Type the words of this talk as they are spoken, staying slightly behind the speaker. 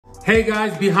Hey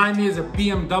guys, behind me is a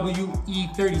BMW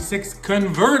E36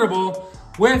 convertible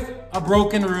with a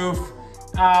broken roof.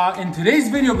 In today's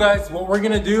video, guys, what we're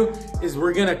gonna do is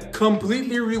we're gonna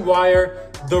completely rewire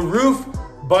the roof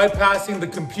bypassing the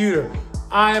computer.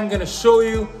 I am gonna show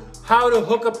you how to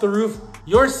hook up the roof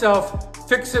yourself,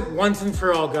 fix it once and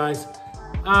for all, guys.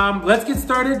 Let's get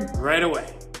started right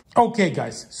away. Okay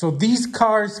guys, so these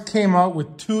cars came out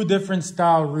with two different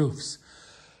style roofs.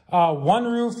 One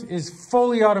roof is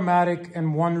fully automatic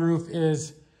and one roof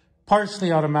is partially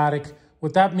automatic.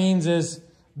 What that means is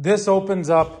this opens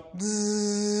up,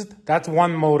 that's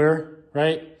one motor,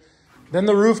 right? Then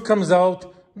the roof comes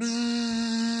out,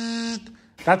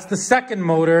 that's the second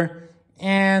motor.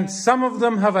 And some of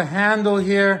them have a handle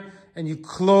here and you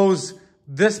close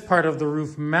this part of the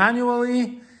roof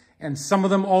manually. And some of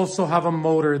them also have a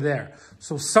motor there.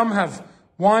 So some have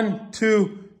 1,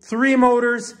 2, 3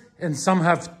 motors and some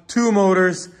have 2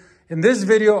 motors. In this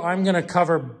video, I'm gonna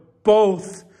cover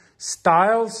both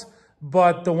styles,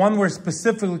 but the one we're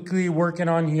specifically working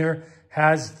on here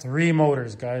has 3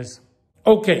 motors, guys.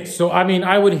 Okay, so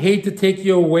I would hate to take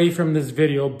you away from this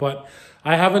video, but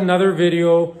I have another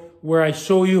video where I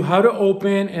show you how to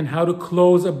open and how to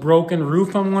close a broken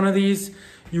roof on one of these.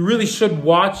 You really should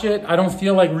watch it. I don't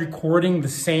feel like recording the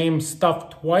same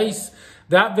stuff twice.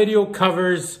 That video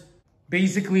covers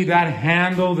basically that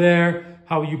handle there,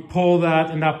 how you pull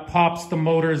that and that pops the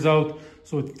motors out.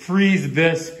 So it frees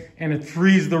this and it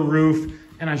frees the roof.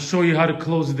 And I show you how to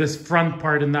close this front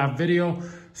part in that video.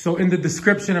 So in the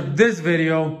description of this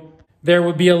video, there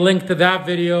will be a link to that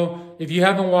video. If you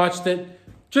haven't watched it,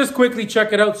 just quickly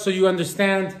check it out so you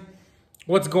understand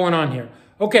what's going on here.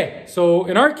 Okay, so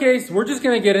in our case, we're just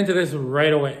gonna get into this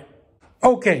right away.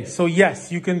 Okay, so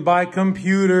yes, you can buy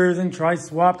computers and try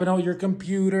swapping out your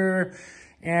computer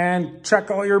and check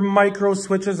all your micro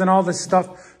switches and all this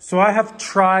stuff. So I have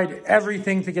tried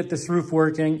everything to get this roof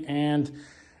working and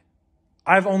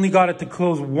I've only got it to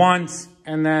close once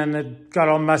and then it got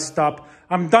all messed up.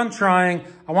 I'm done trying.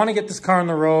 I want to get this car on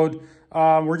the road.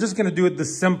 We're just going to do it the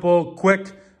simple,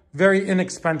 quick, very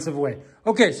inexpensive way.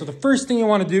 Okay, so the first thing you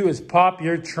want to do is pop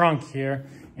your trunk here.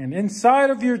 And inside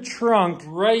of your trunk,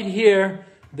 right here,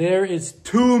 there is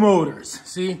 2 motors.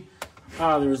 See,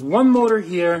 there's one motor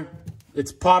here.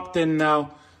 It's popped in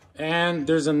now. And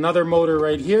there's another motor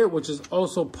right here, which is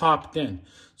also popped in.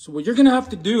 So what you're going to have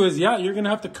to do is, you're going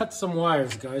to have to cut some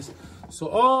wires, guys. So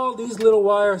all these little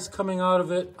wires coming out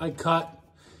of it, I cut,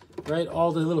 right?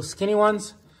 All the little skinny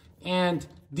ones. And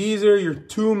these are your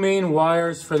 2 main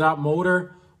wires for that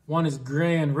motor. One is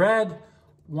gray and red.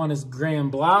 One is gray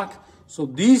and black. So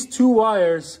these 2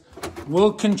 wires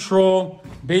will control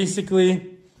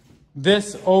basically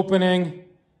this opening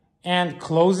and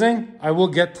closing. I will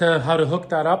get to how to hook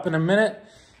that up in a minute.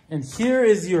 And here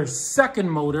is your second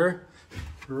motor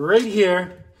right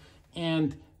here.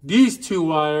 And these 2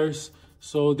 wires,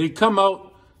 so they come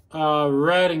out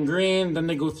red and green, then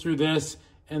they go through this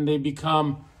and they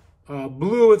become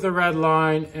blue with a red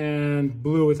line and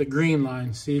blue with a green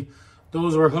line. See,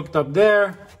 those were hooked up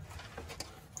there.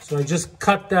 So I just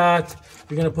cut that.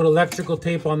 You're gonna put electrical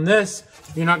tape on this.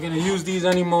 You're not gonna use these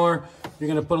anymore. You're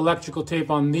gonna put electrical tape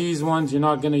on these ones. You're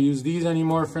not gonna use these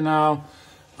anymore for now.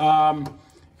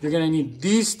 You're gonna need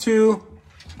these 2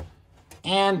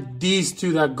 and these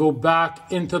 2 that go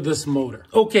back into this motor.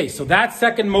 Okay, so that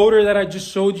second motor that I just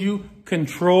showed you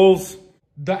controls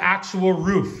the actual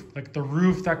roof, like the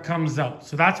roof that comes out.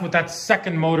 So that's what that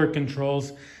second motor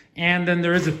controls. And then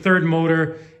there is a third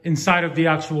motor inside of the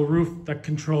actual roof that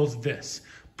controls this.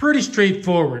 Pretty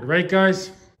straightforward, right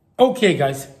guys? Okay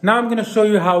guys, now I'm gonna show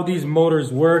you how these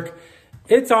motors work.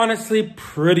 It's honestly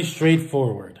pretty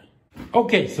straightforward.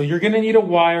 Okay, so you're gonna need a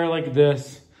wire like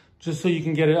this, just so you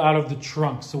can get it out of the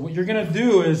trunk. So what you're gonna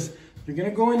do is, you're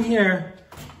gonna go in here,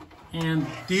 and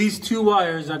these 2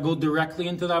 wires that go directly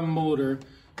into that motor,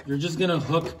 you're just gonna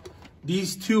hook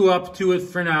these 2 up to it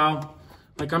for now.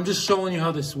 Like I'm just showing you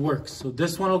how this works. So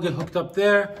this one will get hooked up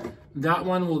there. That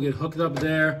one will get hooked up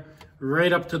there,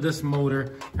 right up to this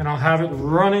motor. And I'll have it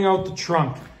running out the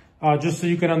trunk. Just so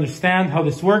you can understand how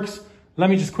this works.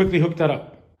 Let me just quickly hook that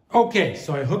up. Okay,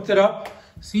 so I hooked it up.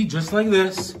 See, just like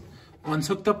this. One's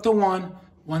hooked up to one,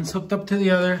 one's hooked up to the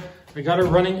other. I got it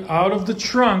running out of the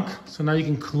trunk. So now you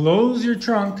can close your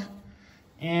trunk.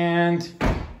 And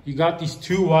you got these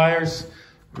 2 wires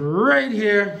right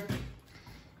here,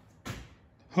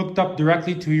 hooked up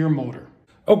directly to your motor.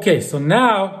 Okay, so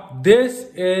now this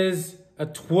is a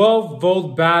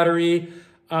 12-volt battery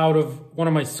out of one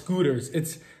of my scooters.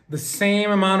 It's the same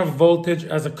amount of voltage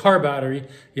as a car battery.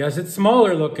 Yes, it's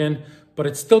smaller looking, but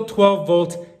it's still 12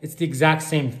 volts. It's the exact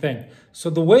same thing. So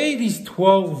the way these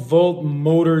 12-volt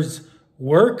motors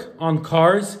work on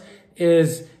cars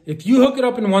is if you hook it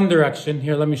up in one direction,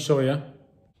 here, let me show you.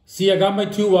 See, I got my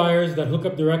 2 wires that hook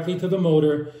up directly to the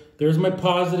motor. There's my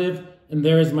positive and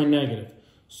there's my negative.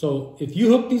 So if you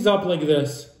hook these up like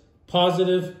this,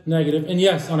 positive, negative, and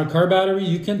yes, on a car battery,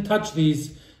 you can touch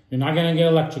these. You're not gonna get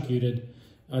electrocuted.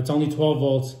 It's only 12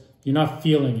 volts. You're not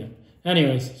feeling it.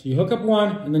 Anyways, so you hook up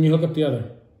one and then you hook up the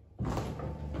other.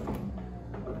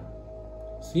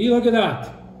 See, look at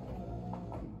that.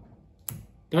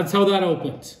 That's how that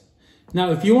opens.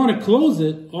 Now, if you want to close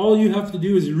it, all you have to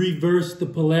do is reverse the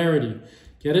polarity.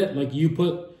 Get it? Like you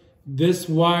put this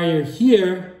wire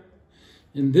here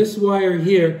and this wire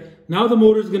here. Now the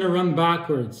motor's going to run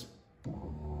backwards.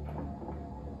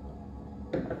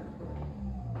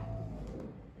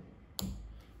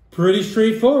 Pretty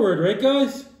straightforward, right,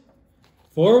 guys?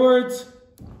 Forwards.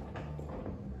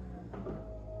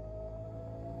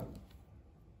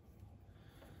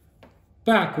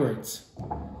 Backwards.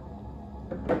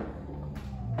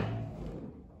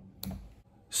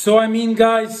 So I mean,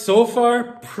 guys, so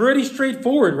far, pretty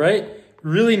straightforward, right?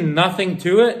 Really nothing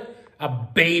to it. A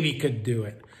baby could do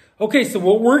it. Okay, so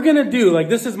what we're gonna do, like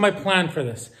this is my plan for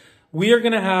this. We are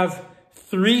gonna have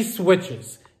 3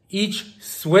 switches. Each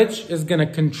switch is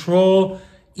gonna control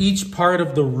each part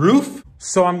of the roof.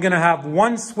 So I'm gonna have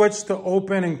one switch to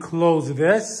open and close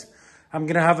this. I'm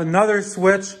gonna have another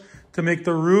switch to make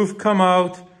the roof come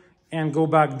out and go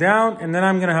back down. And then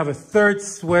I'm gonna have a third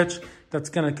switch that's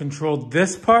gonna control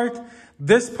this part.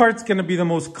 This part's gonna be the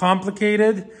most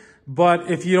complicated,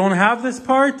 but if you don't have this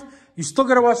part, you still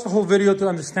gotta watch the whole video to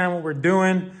understand what we're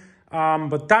doing.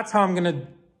 But that's how I'm gonna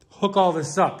hook all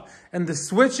this up. And the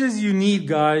switches you need,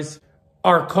 guys,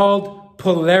 are called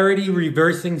polarity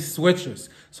reversing switches.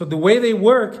 So the way they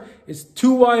work is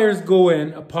 2 wires go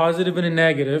in, a positive and a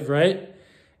negative, right?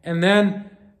 And then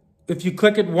if you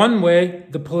click it one way,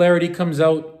 the polarity comes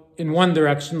out in one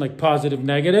direction, like positive,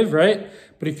 negative, right?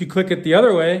 But if you click it the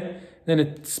other way, then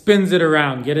it spins it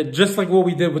around. Get it? Just like what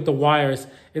we did with the wires,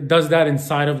 it does that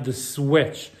inside of the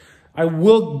switch. I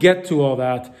will get to all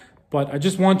that, but I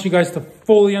just want you guys to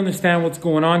fully understand what's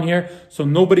going on here so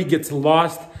nobody gets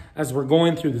lost as we're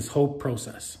going through this whole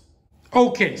process.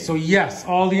 Okay, so yes,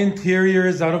 all the interior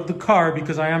is out of the car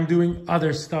because I am doing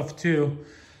other stuff too.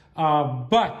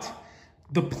 But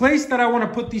the place that I want to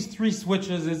put these 3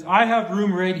 switches is I have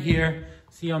room right here.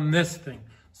 See on this thing.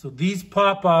 So these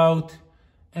pop out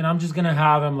and I'm just going to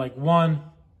have them like 1,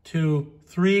 2,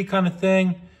 3 kind of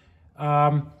thing.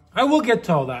 I will get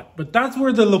to all that, but that's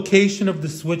where the location of the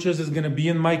switches is going to be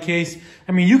in my case.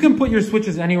 I mean, you can put your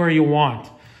switches anywhere you want.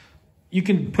 You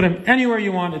can put them anywhere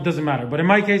you want. It doesn't matter. But in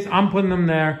my case, I'm putting them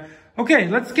there. Okay,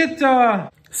 let's get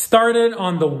started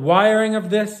on the wiring of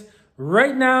this.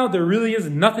 Right now, there really is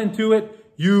nothing to it.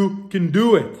 You can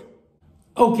do it.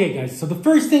 Okay, guys. So the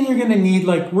first thing you're going to need,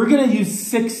 like we're going to use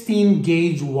 16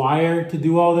 gauge wire to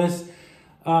do all this.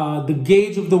 The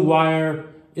gauge of the wire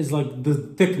is like the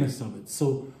thickness of it.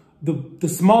 So the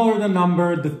smaller the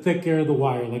number, the thicker the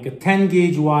wire. Like a 10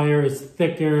 gauge wire is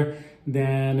thicker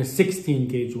than a 16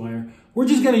 gauge wire. We're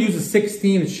just going to use a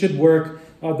 16. It should work.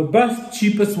 The best,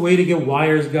 cheapest way to get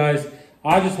wires, guys,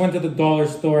 I just went to the dollar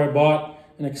store. I bought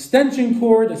an extension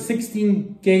cord, a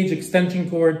 16 gauge extension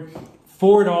cord,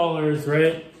 $4,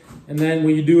 right? And then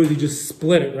what you do is you just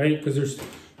split it, right? Because there's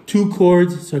 2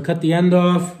 cords. So I cut the end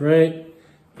off, right?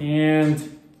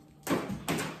 And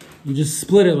you just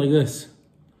split it like this.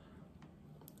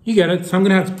 You get it. So I'm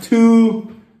going to have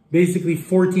 2 basically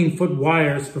 14-foot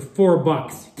wires for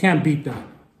 $4. Can't beat that.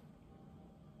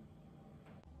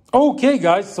 Okay,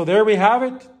 guys, so there we have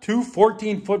it. 2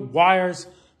 14-foot wires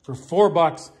for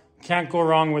 $4. Can't go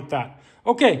wrong with that.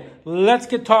 Okay, let's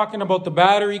get talking about the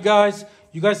battery, guys.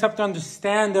 You guys have to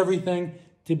understand everything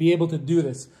to be able to do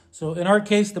this. So in our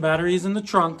case, the battery is in the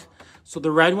trunk. So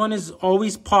the red one is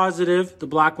always positive. The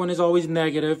black one is always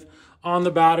negative. On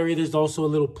the battery, there's also a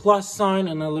little plus sign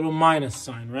and a little minus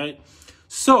sign, right?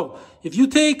 So if you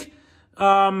take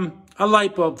a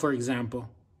light bulb, for example,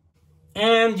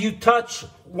 and you touch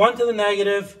one to the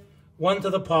negative, one to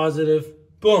the positive,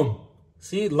 boom.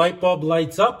 See, light bulb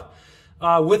lights up.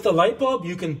 With the light bulb,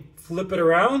 you can flip it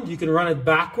around. You can run it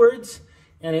backwards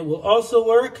and it will also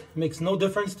work. Makes no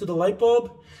difference to the light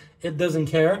bulb. It doesn't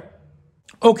care.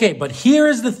 Okay, but here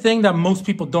is the thing that most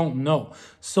people don't know.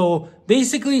 So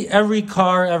basically every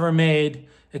car ever made,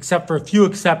 except for a few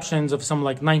exceptions of some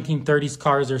like 1930s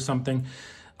cars or something,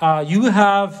 you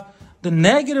have the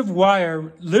negative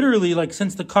wire, literally, like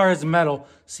since the car is metal,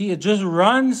 see, it just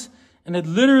runs and it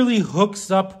literally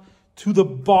hooks up to the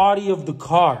body of the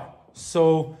car.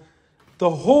 So the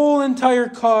whole entire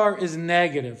car is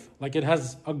negative. Like it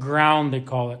has a ground, they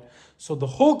call it. So the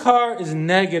whole car is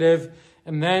negative,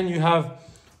 and then you have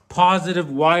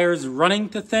positive wires running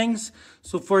to things.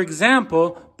 So for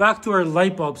example, back to our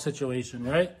light bulb situation,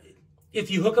 right?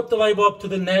 If you hook up the light bulb to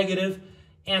the negative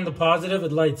and the positive,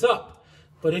 it lights up.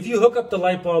 But if you hook up the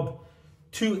light bulb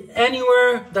to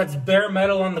anywhere that's bare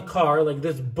metal on the car, like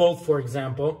this bolt, for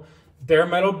example, bare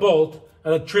metal bolt,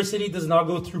 electricity does not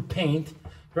go through paint,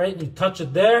 right? You touch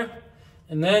it there,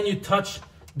 and then you touch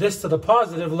this to the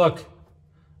positive, look,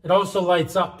 it also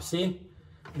lights up, see?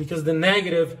 Because the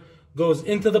negative goes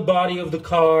into the body of the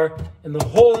car, and the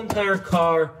whole entire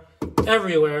car,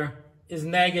 everywhere, is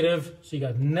negative. So you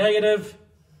got negative,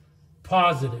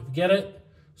 positive, get it?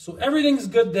 So everything's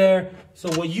good there.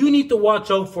 So what you need to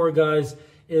watch out for, guys,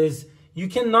 is you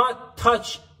cannot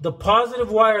touch the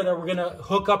positive wire that we're gonna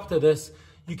hook up to this.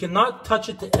 You cannot touch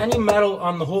it to any metal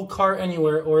on the whole car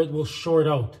anywhere, or it will short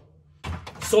out.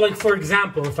 So like, for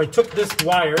example, if I took this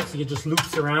wire, so it just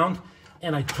loops around,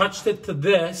 and I touched it to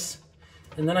this,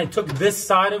 and then I took this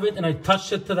side of it and I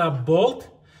touched it to that bolt,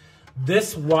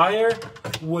 this wire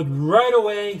would right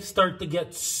away start to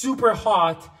get super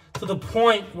hot to the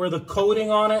point where the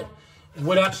coating on it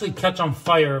would actually catch on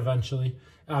fire eventually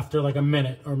after like a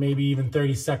minute or maybe even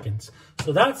 30 seconds.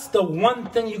 So that's the one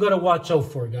thing you got to watch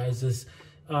out for, guys, is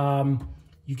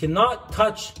you cannot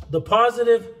touch the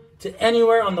positive to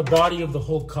anywhere on the body of the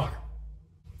whole car.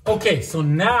 Okay, so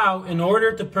now in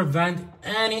order to prevent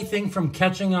anything from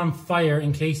catching on fire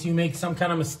in case you make some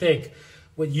kind of mistake,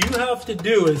 what you have to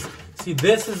do is, see,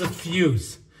 this is a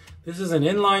fuse. This is an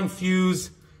inline fuse.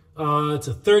 It's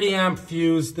a 30 amp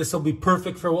fuse. This will be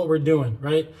perfect for what we're doing,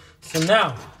 right? So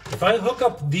now, if I hook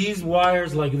up these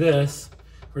wires like this,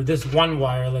 or this one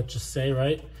wire, let's just say,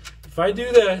 right? If I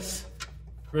do this,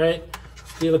 right,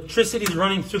 the electricity is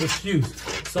running through the fuse.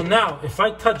 So now, if I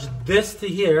touch this to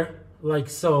here, like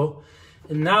so,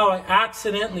 and now I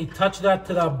accidentally touch that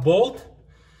to that bolt,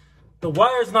 the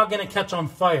wire is not going to catch on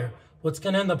fire. What's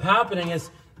going to end up happening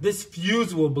is this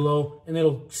fuse will blow and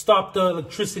it'll stop the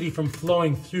electricity from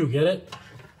flowing through, get it?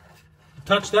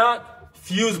 Touch that,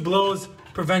 fuse blows,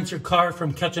 prevents your car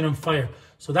from catching on fire.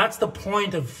 So that's the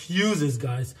point of fuses,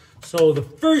 guys. So the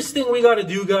first thing we got to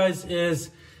do, guys, is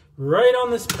right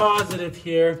on this positive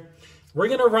here, we're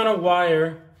going to run a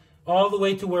wire all the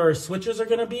way to where our switches are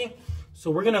going to be. So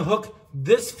we're going to hook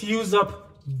this fuse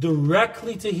up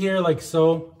directly to here like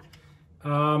so.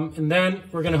 And then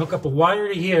we're going to hook up a wire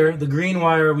to here, the green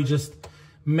wire we just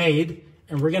made,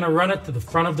 and we're going to run it to the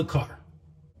front of the car.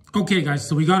 Okay, guys,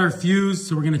 so we got our fuse.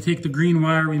 So we're going to take the green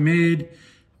wire we made.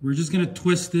 We're just going to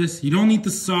twist this. You don't need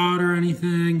to solder or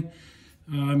anything.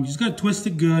 You just got to twist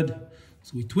it good.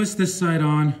 So we twist this side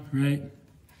on, right?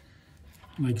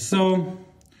 Like so.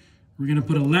 We're going to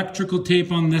put electrical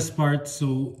tape on this part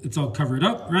so it's all covered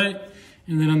up, right?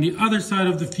 And then on the other side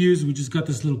of the fuse, we just got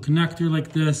this little connector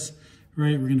like this,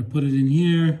 right? We're going to put it in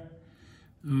here,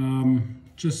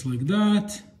 just like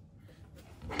that.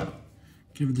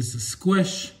 Give this a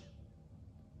squish.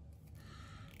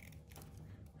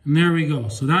 And there we go.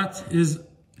 So that is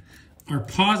our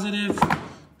positive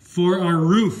for our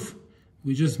roof.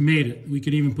 We just made it. We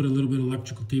could even put a little bit of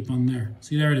electrical tape on there.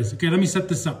 See, there it is. Okay, let me set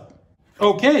this up.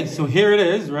 Okay, so here it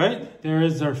is, right? There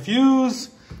is our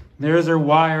fuse. There's our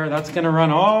wire. That's going to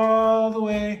run all the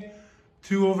way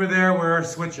to over there where our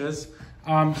switch is.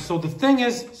 So the thing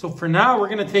is, so for now, we're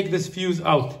going to take this fuse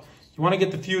out. You want to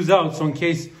get the fuse out, so in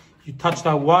case you touch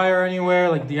that wire anywhere,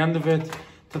 like the end of it,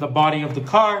 to the body of the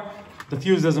car, the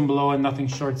fuse doesn't blow and nothing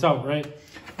shorts out, right?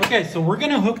 Okay, so we're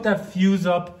going to hook that fuse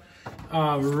up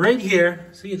right here.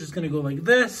 So you're just going to go like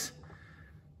this.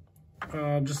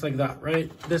 Just like that,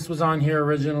 right? This was on here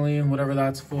originally and whatever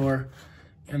that's for.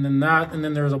 And then that, and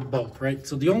then there's a bolt, right?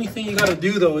 So the only thing you got to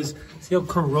do though is, see how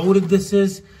corroded this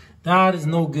is? That is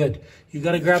no good. You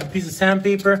got to grab a piece of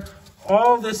sandpaper.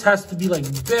 All this has to be like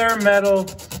bare metal,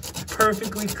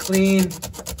 perfectly clean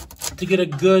to get a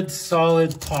good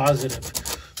solid positive.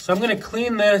 So I'm going to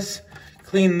clean this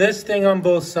thing on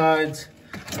both sides.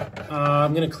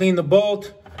 I'm going to clean the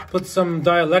bolt, put some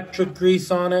dielectric grease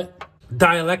on it.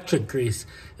 Dielectric grease.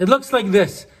 It looks like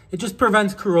this. It just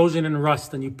prevents corrosion and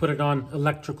rust, and you put it on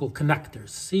electrical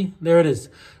connectors. See, there it is.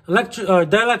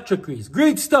 Dielectric grease.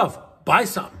 Great stuff. Buy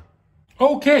some.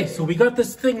 Okay, so we got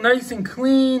this thing nice and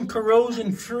clean,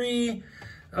 corrosion free.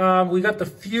 We got the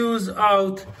fuse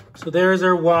out. So there's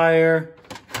our wire.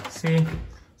 See?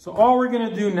 So all we're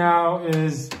gonna do now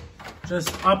is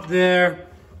just up there,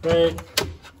 right?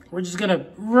 We're just gonna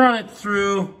run it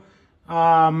through.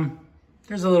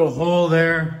 There's a little hole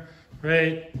there,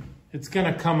 right? It's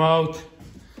gonna come out.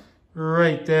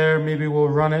 right there. Maybe we'll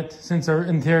run it, since our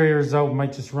interior is out,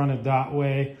 might just run it that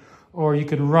way. Or you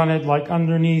could run it like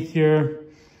underneath your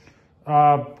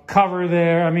cover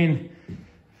there. I mean,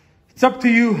 it's up to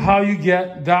you how you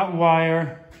get that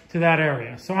wire to that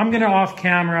area. So I'm gonna off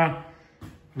camera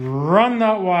run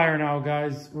that wire now,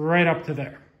 guys, right up to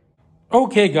there.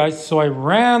 Okay, guys, so I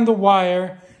ran the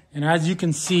wire, and as you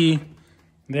can see,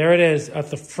 there it is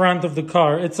at the front of the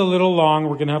car. It's a little long,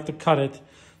 we're gonna have to cut it.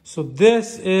 So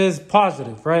this is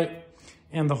positive, right?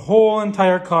 And the whole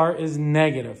entire car is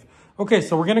negative. Okay,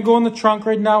 so we're gonna go in the trunk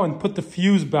right now and put the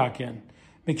fuse back in.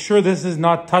 Make sure this is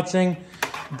not touching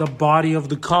the body of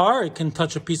the car. It can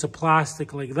touch a piece of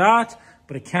plastic like that,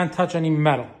 but it can't touch any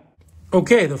metal.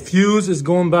 Okay, the fuse is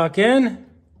going back in.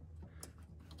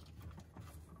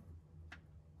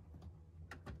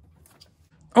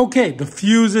 Okay, the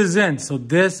fuse is in. So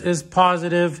this is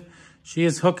positive. She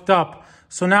is hooked up.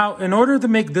 So now, in order to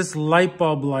make this light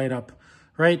bulb light up,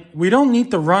 right, we don't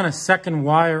need to run a second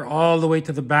wire all the way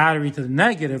to the battery to the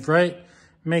negative, right?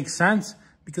 Makes sense?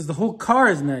 Because the whole car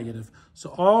is negative.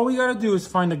 So all we gotta do is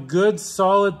find a good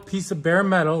solid piece of bare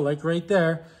metal, like right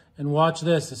there, and watch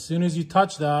this. As soon as you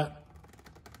touch that,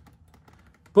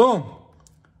 boom.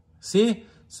 See?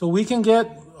 So we can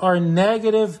get our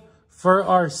negative for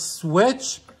our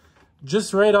switch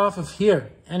just right off of here,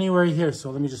 anywhere here.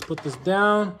 So let me just put this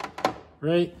down,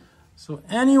 right? So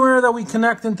anywhere that we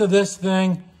connect into this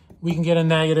thing, we can get a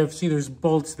negative. See, there's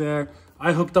bolts there.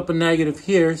 I hooked up a negative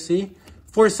here, see,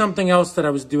 for something else that I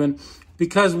was doing.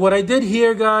 Because what I did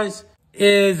here, guys,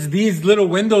 is these little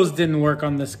windows didn't work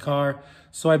on this car.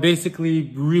 So I basically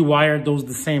rewired those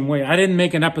the same way. I didn't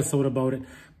make an episode about it,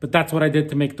 but that's what I did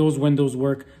to make those windows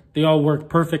work. They all work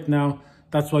perfect now.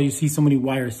 That's why you see so many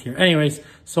wires here. Anyways,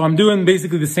 so I'm doing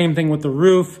basically the same thing with the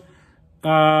roof,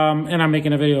 and I'm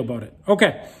making a video about it.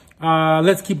 Okay,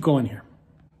 let's keep going here.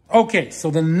 Okay,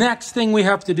 so the next thing we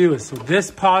have to do is, so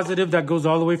this positive that goes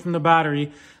all the way from the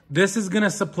battery, this is gonna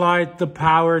supply the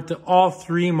power to all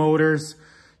three motors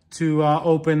to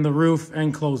open the roof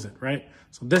and close it, right?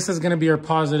 So this is gonna be our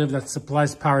positive that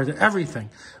supplies power to everything.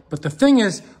 But the thing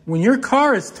is, when your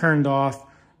car is turned off,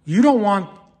 you don't want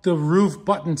the roof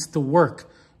buttons to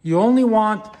work. You only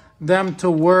want them to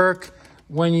work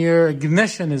when your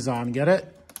ignition is on, get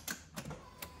it?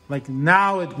 Like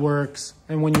now it works,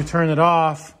 and when you turn it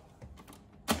off,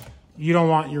 you don't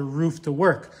want your roof to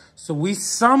work. So we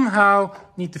somehow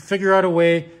need to figure out a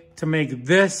way to make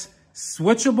this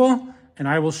switchable, and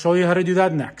I will show you how to do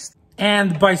that next.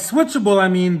 And by switchable, I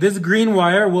mean this green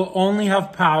wire will only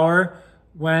have power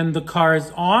when the car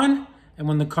is on, and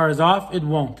when the car is off, it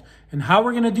won't. And how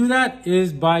we're gonna do that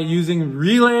is by using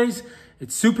relays.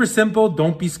 It's super simple,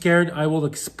 don't be scared. I will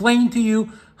explain to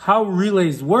you how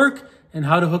relays work and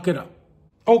how to hook it up.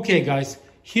 Okay guys,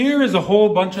 here is a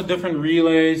whole bunch of different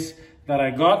relays that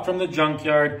I got from the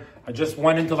junkyard. I just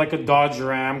went into like a Dodge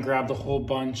Ram, grabbed a whole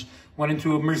bunch, went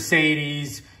into a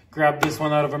Mercedes, grabbed this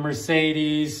one out of a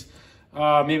Mercedes,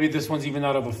 maybe this one's even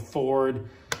out of a Ford.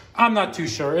 I'm not too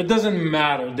sure, it doesn't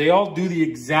matter. They all do the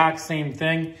exact same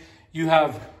thing. You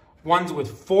have ones with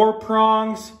 4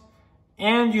 prongs,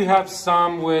 and you have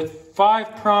some with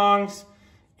 5 prongs,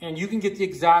 and you can get the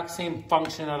exact same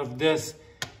function out of this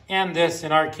and this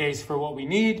in our case for what we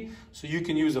need. So you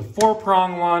can use a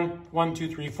 4-prong one, 1, 2,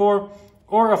 3, 4,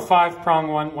 or a 5-prong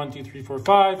one, 1, 2, 3, 4,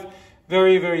 5.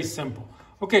 Very, very simple.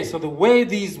 Okay, so the way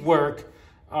these work,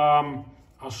 I'll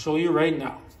show you right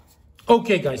now.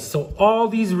 Okay guys, so all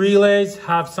these relays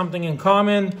have something in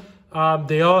common.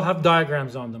 They all have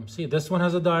diagrams on them. See, this one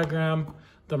has a diagram.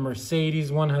 The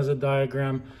Mercedes one has a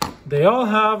diagram. They all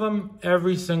have them,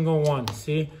 every single one,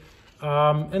 see?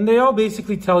 And they all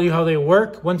basically tell you how they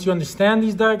work. Once you understand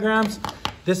these diagrams,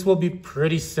 this will be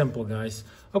pretty simple, guys.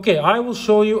 Okay, I will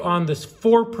show you on this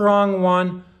 4-prong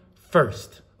one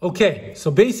first. Okay,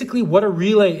 so basically what a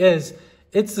relay is,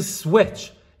 it's a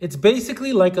switch. It's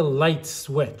basically like a light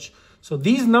switch. So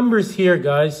these numbers here,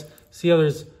 guys, see how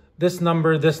there's this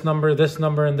number, this number, this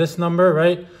number, and this number,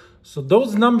 right? So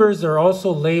those numbers are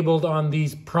also labeled on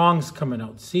these prongs coming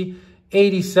out. See,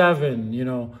 87,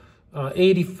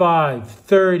 85,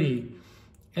 30,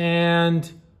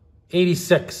 and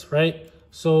 86, right?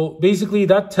 So basically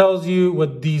that tells you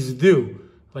what these do.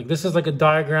 Like this is like a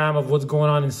diagram of what's going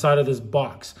on inside of this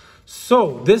box.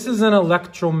 So this is an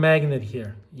electromagnet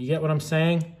here. You get what I'm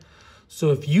saying?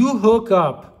 So if you hook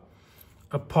up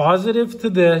a positive to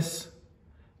this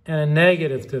and a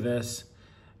negative to this,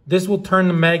 this will turn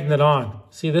the magnet on.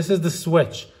 See, this is the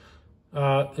switch.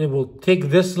 It will take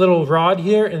this little rod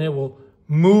here and it will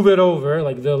move it over,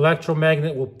 like the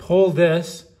electromagnet will pull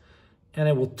this and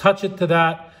it will touch it to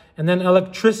that, and then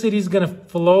electricity is going to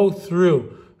flow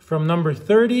through from number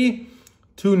 30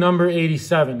 to number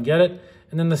 87. Get it?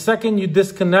 And then the second you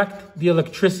disconnect the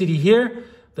electricity here,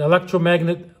 the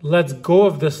electromagnet lets go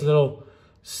of this little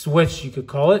switch, you could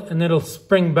call it, and it'll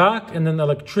spring back, and then the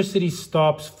electricity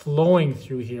stops flowing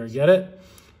through here. Get it?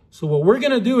 So what we're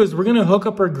going to do is we're going to hook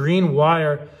up our green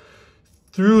wire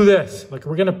through this. Like,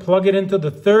 we're going to plug it into the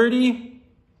 30,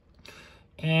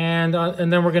 and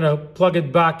then we're going to plug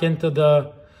it back into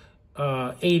the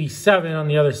 87 on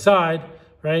the other side,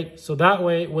 right? So that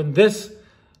way, when this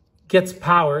gets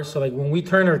power, so like when we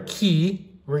turn our key,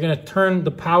 we're going to turn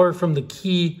the power from the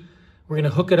key, we're going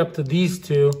to hook it up to these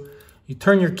two. You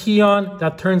turn your key on,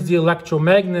 that turns the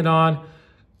electromagnet on,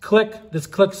 click, this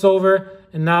clicks over,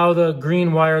 and now the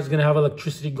green wire is going to have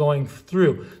electricity going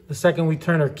through. The second we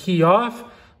turn our key off,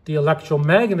 the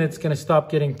electromagnet's going to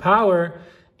stop getting power,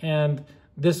 and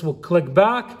this will click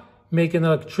back, making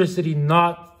electricity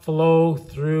not flow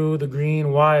through the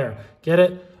green wire. Get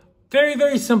it? Very,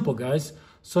 very simple, guys.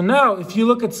 So now, if you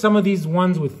look at some of these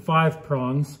ones with 5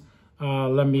 prongs,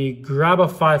 let me grab a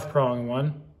 5-prong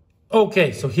one.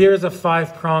 Okay, so here's a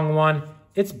 5-prong one.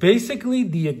 It's basically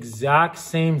the exact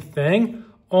same thing,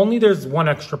 only there's one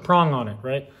extra prong on it,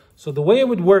 right? So the way it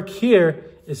would work here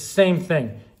is same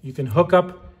thing. You can hook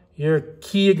up your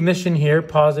key ignition here,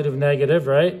 positive, negative,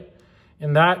 right?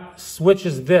 And that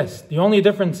switches this. The only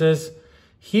difference is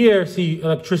here, see,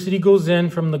 electricity goes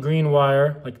in from the green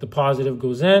wire, like the positive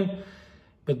goes in,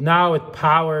 but now it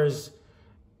powers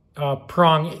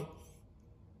prong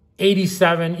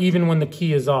 87 even when the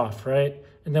key is off, right?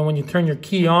 And then when you turn your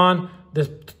key on, this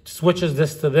switches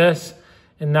this to this,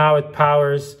 and now it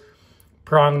powers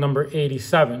prong number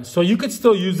 87. So you could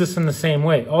still use this in the same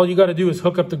way. All you got to do is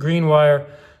hook up the green wire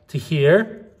to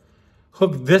here,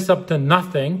 hook this up to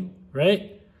nothing,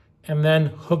 right? And then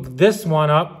hook this one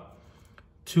up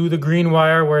to the green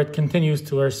wire where it continues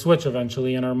to our switch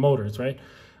eventually in our motors, right?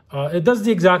 It does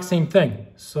the exact same thing.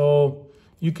 So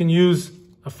you can use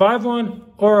a 5-1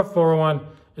 or a 4-1.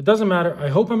 It doesn't matter. I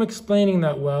hope I'm explaining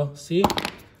that well. See?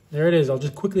 There it is. I'll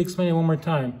just quickly explain it one more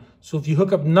time. So if you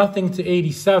hook up nothing to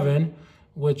 87,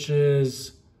 which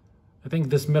is, I think,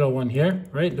 this middle one here,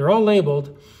 right? They're all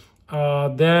labeled.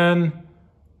 Then,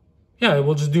 yeah, it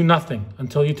will just do nothing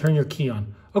until you turn your key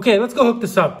on. Okay, let's go hook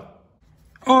this up.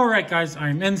 All right, guys,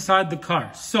 I'm inside the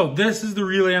car. So this is the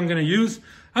relay I'm going to use.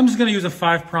 I'm just going to use a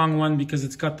 5-prong one because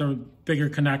it's got the bigger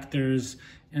connectors,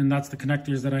 and that's the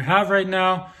connectors that I have right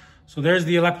now. So there's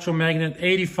the electromagnet.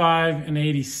 85 and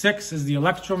 86 is the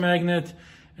electromagnet,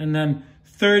 and then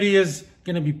 30 is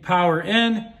going to be power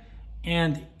in,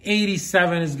 and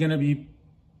 87 is going to be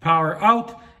power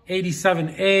out.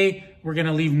 87A, we're going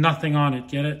to leave nothing on it,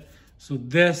 get it? So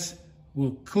this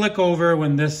will click over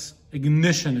when this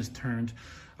ignition is turned.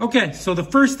 Okay, so the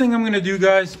first thing I'm going to do,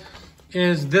 guys,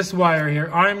 is this wire here.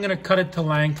 I'm going to cut it to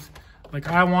length. Like,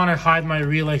 I want to hide my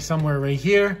relay somewhere right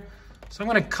here. So I'm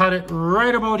going to cut it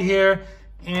right about here,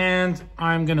 and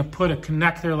I'm going to put a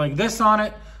connector like this on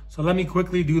it. So let me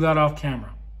quickly do that off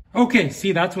camera. Okay,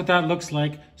 see, that's what that looks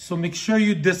like. So make sure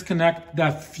you disconnect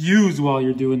that fuse while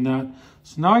you're doing that.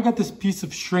 So now I got this piece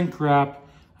of shrink wrap.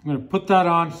 I'm going to put that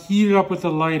on, heat it up with a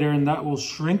lighter, and that will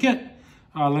shrink it.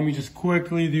 Let me just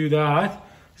quickly do that.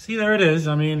 See, there it is.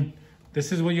 I mean,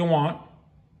 this is what you want.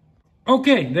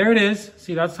 Okay, there it is.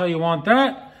 See, that's how you want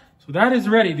that. So that is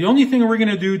ready. The only thing we're going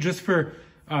to do just for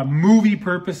movie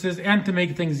purposes and to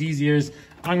make things easier is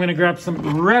I'm going to grab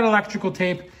some red electrical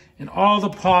tape, and all the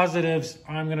positives,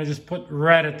 I'm going to just put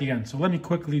red at the end. So let me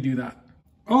quickly do that.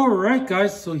 All right,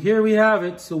 guys. So here we have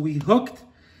it. So we hooked.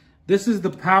 This is the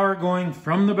power going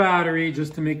from the battery,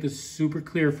 just to make this super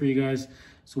clear for you guys.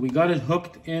 So we got it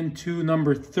hooked into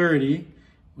number 30,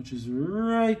 which is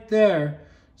right there.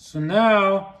 So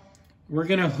now we're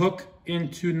going to hook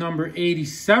into number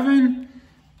 87,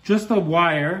 just a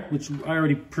wire, which I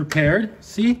already prepared.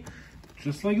 See,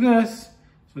 just like this.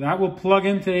 So that will plug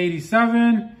into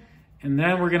 87, and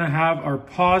then we're going to have our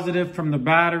positive from the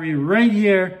battery right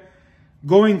here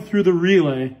going through the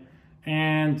relay.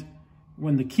 And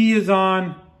when the key is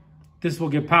on, this will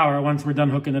get power once we're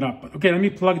done hooking it up. But okay, let me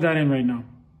plug that in right now.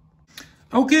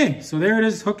 Okay, so there it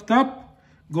is hooked up,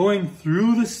 going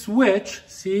through the switch,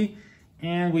 see?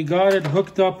 And we got it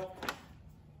hooked up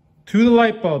to the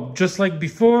light bulb, just like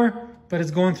before, but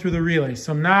it's going through the relay.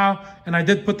 So now, and I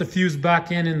did put the fuse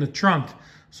back in the trunk.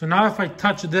 So now if I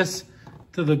touch this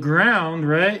to the ground,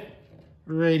 right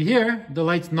here, the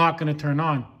light's not going to turn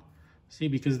on. See,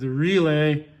 because the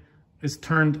relay is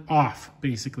turned off,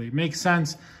 basically. It makes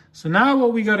sense. So now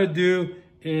what we got to do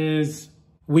is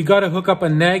we got to hook up a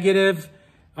negative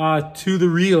to the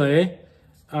relay.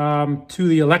 to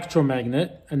the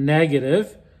electromagnet, a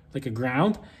negative, like a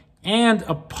ground, and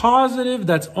a positive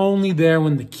that's only there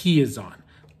when the key is on.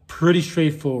 Pretty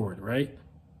straightforward, right?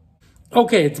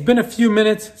 Okay, it's been a few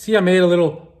minutes. See, I made a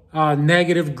little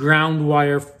negative ground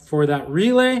wire for that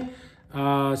relay.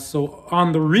 So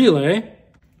on the relay,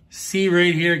 see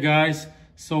right here, guys.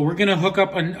 So we're gonna hook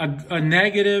up a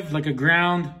negative, like a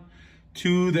ground,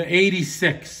 to the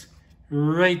 86.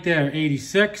 Right there,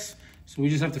 86. So we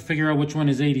just have to figure out which one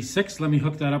is 86. Let me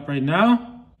hook that up right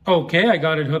now. Okay, I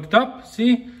got it hooked up,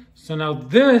 see? So now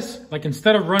this, like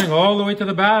instead of running all the way to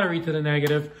the battery to the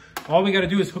negative, all we gotta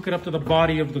do is hook it up to the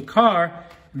body of the car,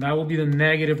 and that will be the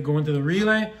negative going to the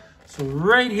relay. So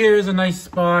right here is a nice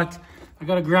spot. I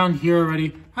got a ground here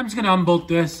already. I'm just gonna unbolt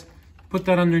this, put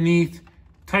that underneath,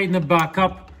 tighten it back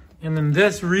up, and then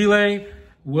this relay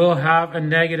will have a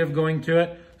negative going to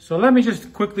it. So let me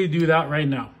just quickly do that right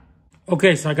now.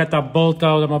 Okay, so I got that bolt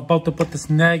out. I'm about to put this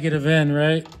negative in,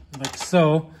 right? Like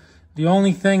so. The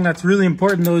only thing that's really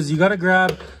important though is you gotta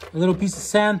grab a little piece of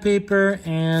sandpaper,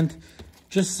 and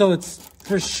just so it's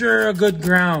for sure a good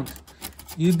ground.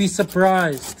 You'd be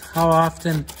surprised how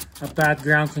often a bad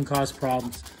ground can cause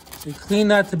problems. So you clean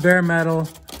that to bare metal,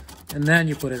 and then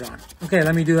you put it on. Okay,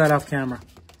 let me do that off camera.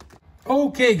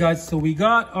 Okay guys, so we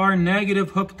got our negative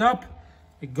hooked up.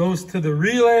 It goes to the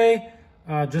relay,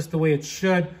 just the way it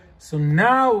should. So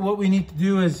now what we need to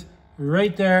do is,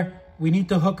 right there, we need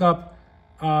to hook up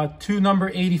to number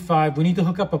 85. We need to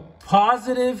hook up a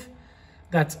positive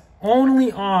that's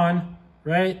only on,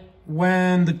 right,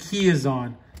 when the key is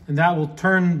on. And that will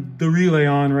turn the relay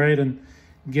on, right, and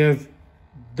give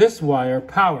this wire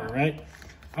power, right?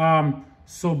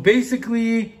 So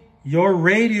basically, your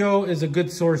radio is a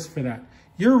good source for that.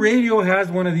 Your radio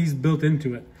has one of these built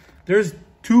into it. There's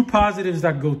two positives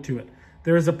that go to it.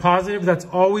 There is a positive that's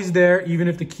always there, even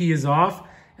if the key is off.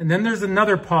 And then there's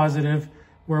another positive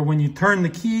where when you turn the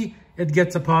key, it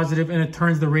gets a positive and it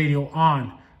turns the radio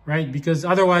on, right? Because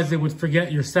otherwise it would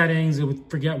forget your settings, it would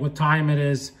forget what time it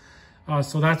is.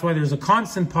 So that's why there's a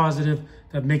constant positive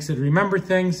that makes it remember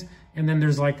things. And then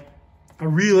there's like a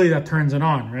relay that turns it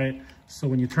on, right? So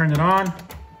when you turn it on,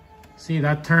 see,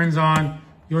 that turns on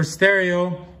your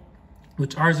stereo,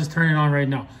 which ours is turning on right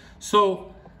now. So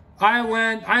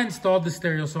I installed the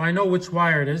stereo, so I know which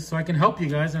wire it is, so I can help you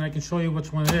guys and I can show you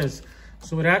which one it is.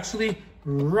 So it actually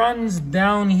runs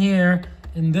down here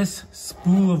in this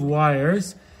spool of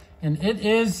wires, and it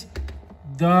is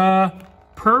the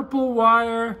purple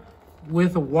wire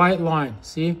with a white line.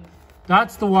 See,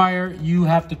 that's the wire you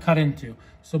have to cut into.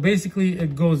 So basically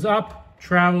it goes up,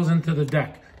 travels into the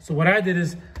deck. So what I did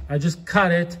is I just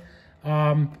cut it.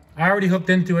 I already hooked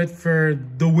into it for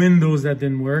the windows that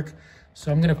didn't work. So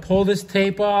I'm gonna pull this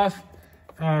tape off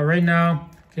right now.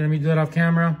 Okay, let me do that off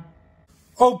camera.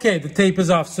 Okay, the tape is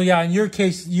off. So yeah, in your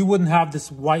case, you wouldn't have this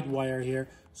white wire here.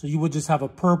 So you would just have a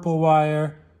purple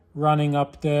wire running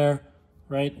up there,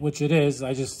 right? Which it is.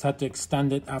 I just had to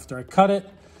extend it after I cut it.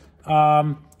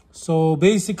 So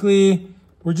basically,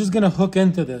 we're just gonna hook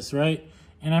into this, right?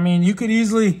 And I mean, you could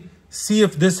easily see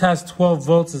if this has 12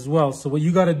 volts as well. So what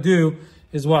you gotta do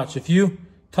is watch. If you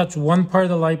touch one part of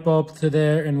the light bulb to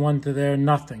there and one to there,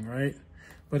 nothing, right?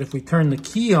 But if we turn the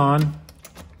key on,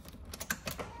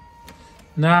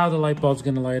 now the light bulb's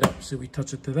gonna light up. So we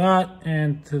touch it to that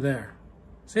and to there.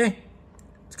 See?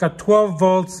 It's got 12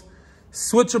 volts,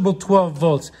 switchable 12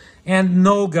 volts. And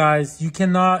no, guys, you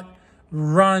cannot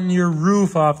run your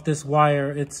roof off this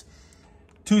wire. It's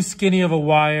too skinny of a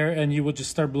wire and you would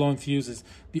just start blowing fuses.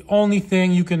 The only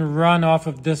thing you can run off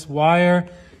of this wire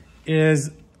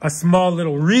is a small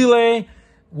little relay,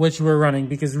 which we're running,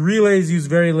 because relays use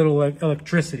very little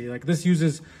electricity. Like this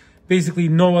uses basically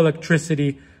no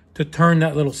electricity to turn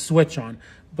that little switch on.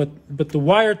 But the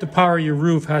wire to power your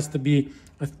roof has to be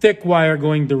a thick wire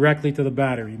going directly to the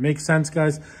battery. Makes sense,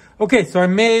 guys? Okay, so I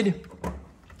made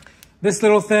this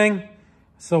little thing.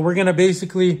 So we're gonna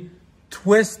basically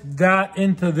twist that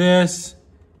into this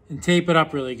and tape it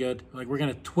up really good. Like we're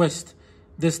gonna twist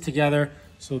this together.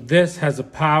 So this has a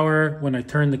power when I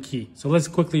turn the key. So let's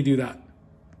quickly do that.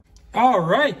 All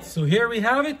right, so here we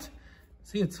have it.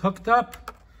 See, it's hooked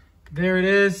up. There it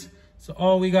is. So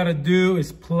all we gotta do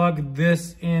is plug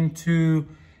this into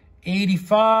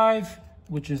 85,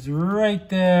 which is right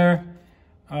there.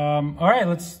 All right,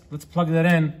 let's plug that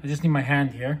in. I just need my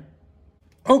hand here.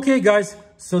 Okay, guys,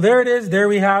 so there it is. There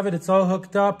we have it. It's all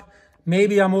hooked up.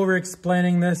 Maybe I'm over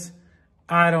explaining this.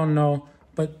 I don't know.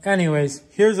 But anyways,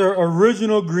 here's our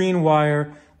original green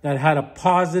wire that had a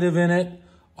positive in it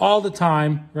all the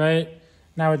time, right?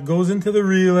 Now it goes into the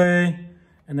relay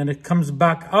and then it comes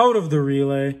back out of the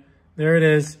relay, There it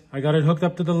is. I got it hooked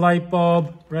up to the light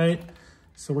bulb, right?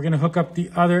 So we're gonna hook up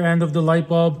the other end of the light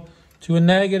bulb to a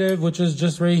negative, which is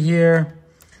just right here,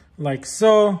 like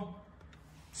so.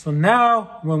 So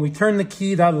now when we turn the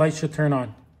key, that light should turn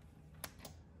on.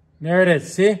 There it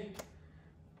is, see?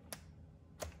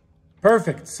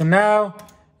 Perfect. So now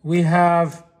we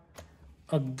have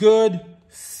a good,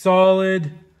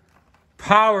 solid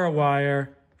power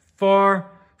wire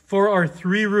for our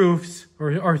three roofs,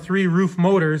 or our three roof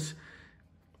motors,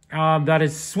 that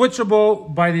is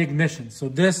switchable by the ignition. So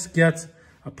this gets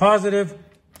a positive,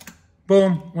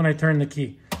 boom, when I turn the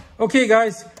key. Okay,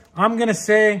 guys, I'm gonna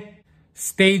say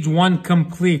stage one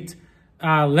complete.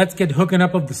 Let's get hooking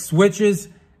up of the switches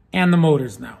and the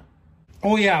motors now.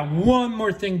 Oh yeah, one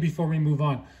more thing before we move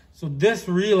on. So this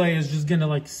relay is just gonna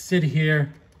like sit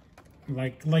here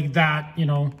like that, you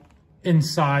know,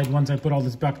 inside once I put all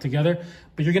this back together.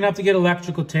 But you're gonna have to get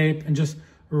electrical tape and just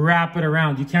wrap it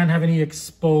around. You can't have any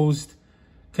exposed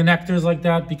connectors like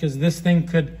that, because this thing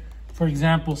could, for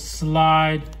example,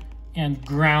 slide and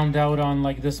ground out on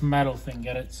like this metal thing,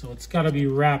 get it? So it's gotta be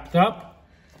wrapped up.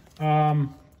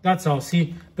 That's all.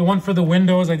 See, the one for the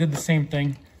windows, I did the same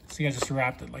thing. See, I just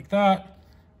wrapped it like that,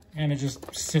 and it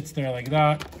just sits there like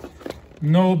that.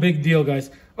 No big deal,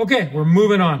 guys. Okay, we're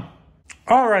moving on.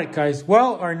 All right, guys.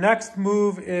 Well, our next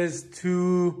move is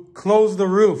to close the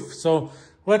roof. So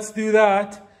let's do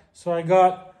that. So I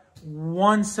got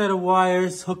one set of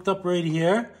wires hooked up right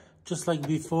here, just like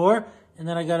before. And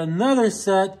then I got another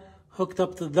set hooked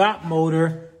up to that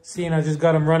motor. See, and I just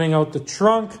got them running out the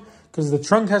trunk, because the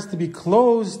trunk has to be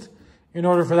closed in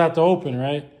order for that to open,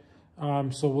 right?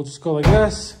 So we'll just go like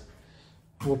this.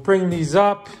 We'll bring these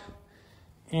up,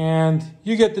 and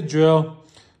you get the drill.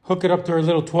 Hook it up to our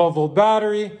little 12-volt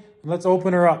battery, and let's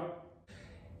open her up.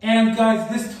 And guys,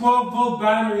 this 12-volt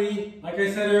battery, like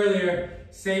I said earlier,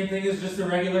 same thing as just a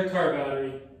regular car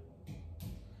battery.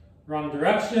 Wrong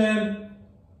direction.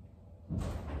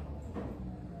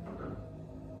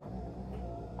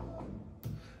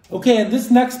 Okay, and this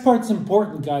next part's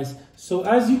important, guys. So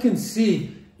as you can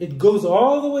see, it goes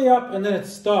all the way up and then it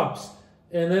stops.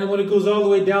 And then when it goes all the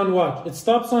way down, watch. It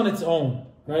stops on its own,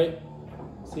 right?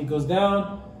 See, it goes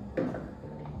down.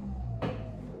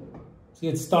 See,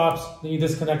 it stops. Then you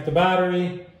disconnect the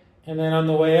battery. And then on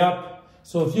the way up.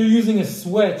 So if you're using a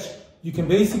switch, you can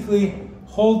basically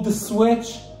hold the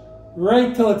switch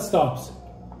right till it stops.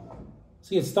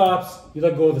 See, it stops. You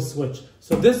let go of the switch.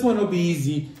 So this one will be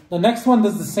easy. The next one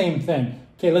does the same thing.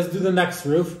 Okay, let's do the next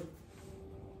roof.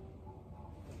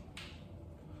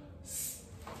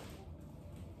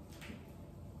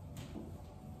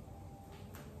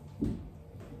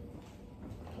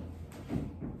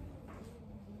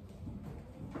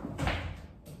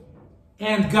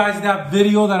 And guys, that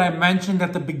video that I mentioned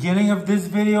at the beginning of this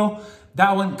video,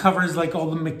 that one covers like all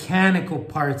the mechanical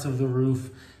parts of the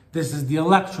roof. This is the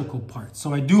electrical part.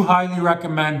 So I do highly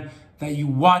recommend that you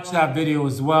watch that video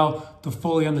as well to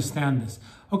fully understand this.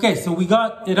 Okay, so we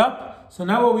got it up. So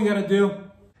now what we gotta do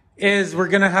is we're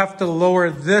gonna have to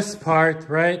lower this part,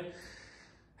 right?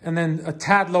 And then a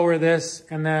tad lower this,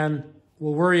 and then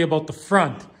we'll worry about the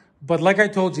front. But like I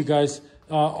told you guys,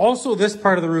 also this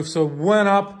part of the roof, so it went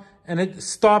up and it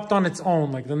stopped on its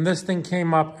own. Like then this thing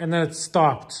came up and then it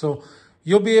stopped. So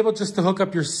you'll be able just to hook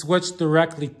up your switch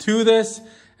directly to this,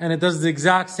 and it does the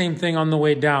exact same thing on the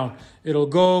way down. It'll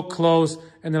go, close,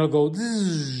 and it'll go,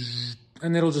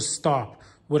 and it'll just stop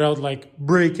without like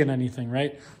breaking anything,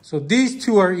 right? So these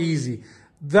two are easy.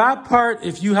 That part,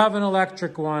 if you have an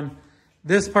electric one,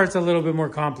 this part's a little bit more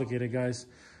complicated, guys.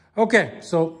 Okay,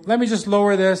 so let me just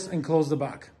lower this and close the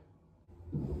back.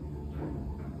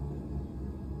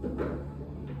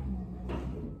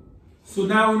 So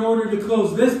now in order to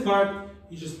close this part,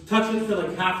 you just touch it for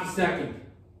like half a second.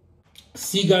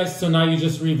 See guys, so now you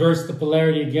just reverse the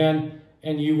polarity again,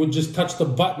 and you would just touch the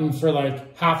button for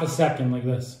like half a second like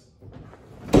this.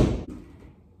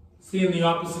 See, in the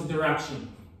opposite direction.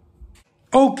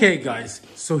 Okay guys,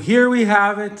 so here we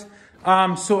have it.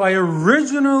 So I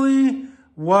originally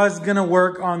was gonna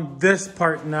work on this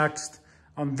part next,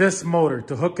 on this motor,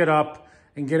 to hook it up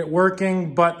and get it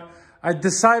working, but I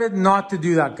decided not to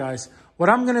do that, guys. What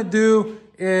I'm gonna do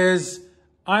is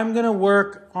I'm gonna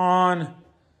work on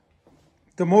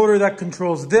the motor that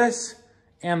controls this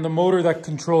and the motor that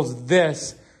controls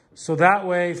this. So that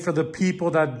way, for the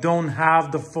people that don't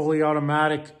have the fully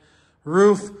automatic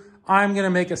roof, I'm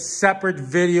gonna make a separate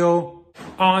video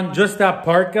on just that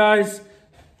part, guys.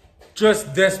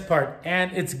 Just this part.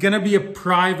 And it's gonna be a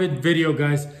private video,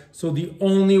 guys. So the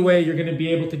only way you're gonna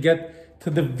be able to get to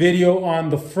the video on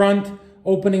the front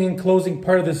opening and closing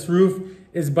part of this roof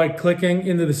is by clicking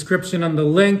in the description on the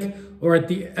link, or at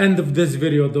the end of this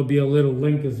video, there'll be a little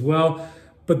link as well.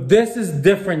 But this is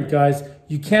different, guys.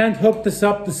 You can't hook this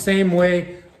up the same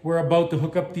way we're about to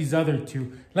hook up these other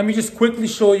two. Let me just quickly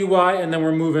show you why, and then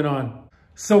we're moving on.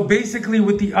 So basically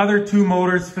with the other two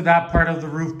motors for that part of the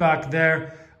roof back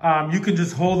there, you can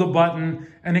just hold a button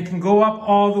and it can go up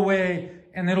all the way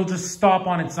and it'll just stop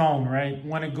on its own, right?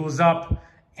 When it goes up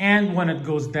and when it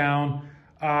goes down,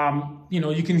 you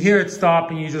know, you can hear it stop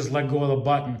and you just let go of the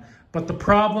button. But the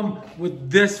problem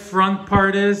with this front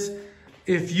part is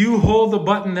if you hold the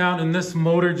button down and this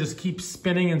motor just keeps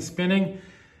spinning and spinning,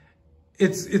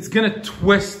 it's gonna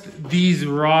twist these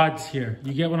rods here.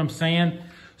 You get what I'm saying?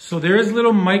 So there is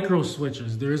little micro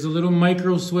switches. There's a little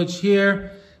micro switch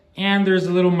here, and there's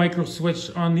a little micro switch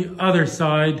on the other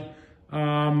side,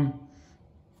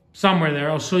 somewhere there.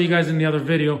 I'll show you guys in the other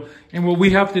video. And what we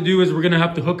have to do is we're gonna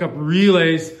have to hook up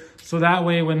relays, so that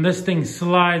way when this thing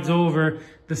slides over,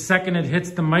 the second it hits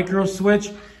the micro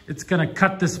switch, it's gonna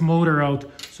cut this motor out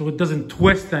so it doesn't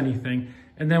twist anything.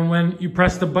 And then when you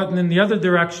press the button in the other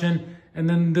direction, and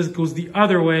then this goes the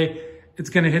other way, it's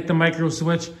gonna hit the micro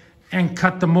switch and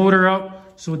cut the motor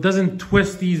out so it doesn't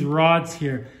twist these rods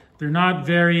here. They're not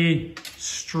very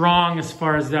strong as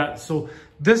far as that. So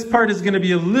this part is gonna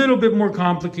be a little bit more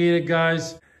complicated,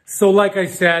 guys. So like I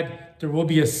said, there will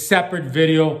be a separate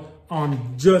video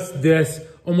on just this,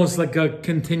 almost like a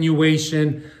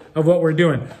continuation of what we're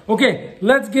doing. Okay,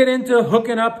 let's get into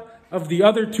hooking up of the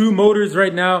other two motors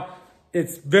right now.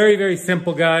 It's very, very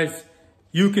simple, guys.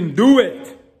 You can do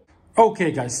it.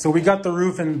 Okay, guys, so we got the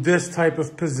roof in this type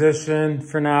of position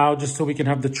for now, just so we can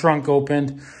have the trunk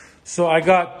opened. So I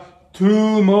got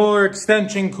two more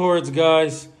extension cords,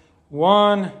 guys.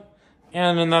 One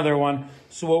and another one.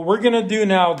 So what we're gonna do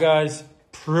now, guys,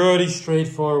 pretty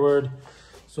straightforward.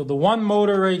 So the one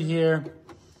motor right here,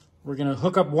 we're gonna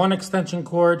hook up one extension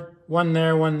cord, one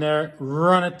there,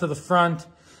 run it to the front.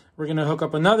 We're gonna hook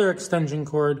up another extension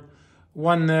cord,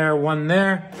 one there,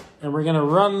 and we're gonna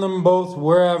run them both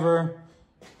wherever,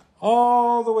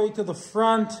 all the way to the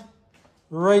front,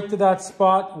 right to that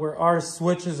spot where our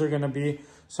switches are gonna be.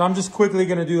 So I'm just quickly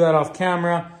gonna do that off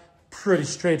camera. Pretty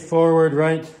straightforward,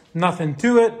 right? Nothing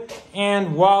to it.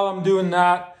 And while I'm doing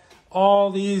that,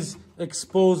 all these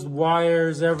exposed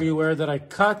wires everywhere that I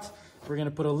cut, we're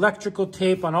gonna put electrical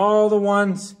tape on all the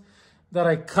ones that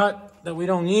I cut that we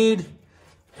don't need,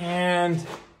 and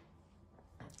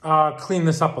clean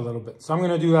this up a little bit. So I'm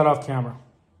gonna do that off camera.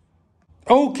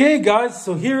 Okay, guys,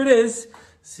 so here it is.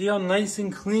 See how nice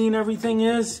and clean everything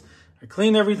is? I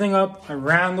cleaned everything up. I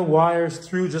ran the wires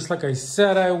through just like I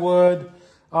said I would.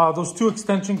 Those two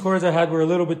extension cords I had were a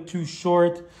little bit too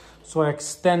short, so I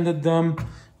extended them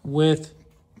with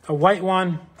a white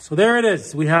one. So there it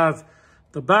is. We have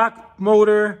the back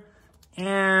motor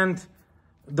and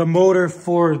the motor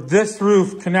for this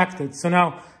roof connected. So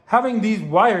now having these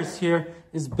wires here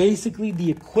is basically the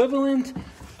equivalent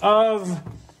of,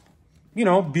 you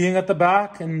know, being at the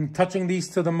back and touching these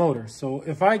to the motor. So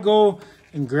if I go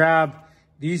and grab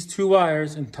these two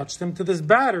wires and touch them to this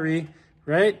battery,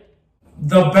 right,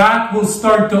 the back will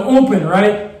start to open,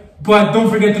 right? But don't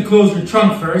forget to close your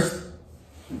trunk first.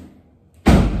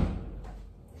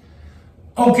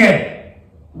 Okay.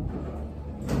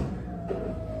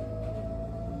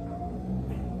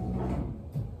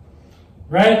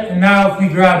 Right, and now if we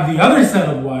grab the other set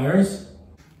of wires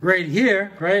right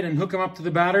here, right, and hook them up to the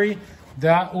battery,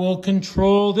 that will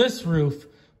control this roof.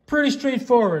 Pretty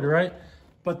straightforward, right?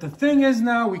 But the thing is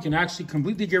now we can actually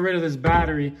completely get rid of this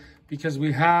battery because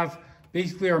we have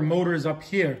basically our motors up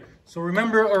here. So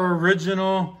remember our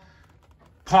original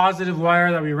positive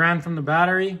wire that we ran from the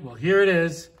battery? Well, here it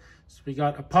is. So we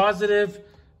got a positive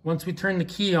once we turn the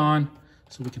key on.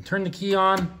 So we can turn the key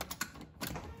on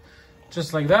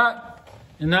just like that.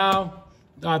 And now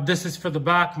this is for the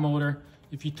back motor.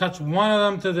 If you touch one of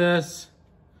them to this,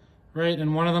 right,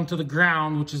 and one of them to the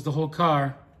ground, which is the whole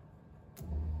car,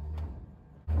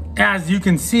 as you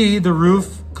can see, the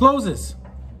roof closes.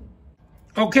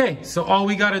 Okay, so all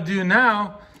we gotta do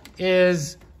now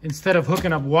is, instead of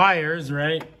hooking up wires,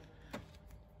 right,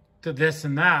 to this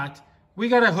and that, we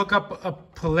gotta hook up a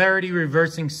polarity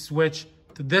reversing switch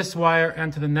to this wire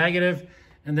and to the negative,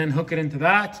 and then hook it into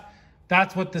that.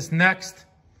 That's what this next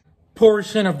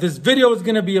portion of this video is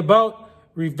gonna be about: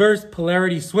 reverse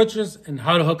polarity switches and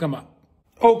how to hook them up.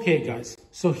 Okay, guys,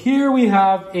 so here we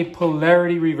have a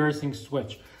polarity reversing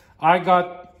switch. I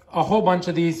got a whole bunch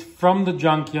of these from the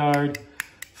junkyard,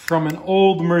 from an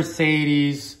old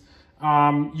Mercedes.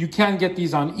 You can get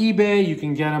these on eBay. You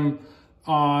can get them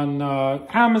on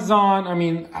Amazon. I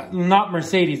mean, not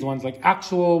Mercedes ones, like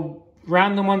actual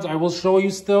random ones I will show you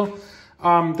still.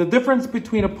 The difference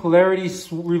between a polarity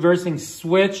reversing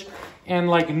switch and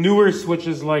like newer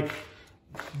switches like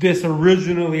this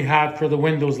originally had for the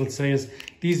Windows, let's say, is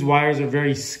these wires are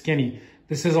very skinny.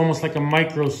 This is almost like a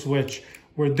micro switch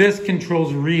where this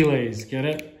controls relays, get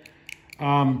it?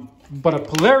 But a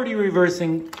polarity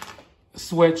reversing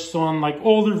switch, so on like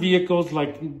older vehicles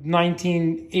like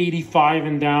 1985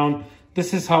 and down,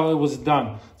 this is how it was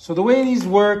done. So the way these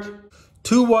work,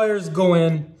 2 wires go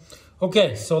in.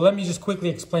 Okay, so let me just quickly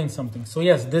explain something. So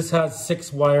yes, this has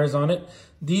 6 wires on it.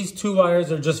 These 2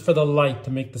 wires are just for the light,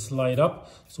 to make this light up.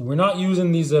 So we're not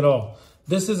using these at all.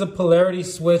 This is a polarity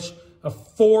switch, a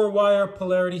 4-wire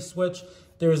polarity switch.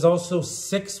 There is also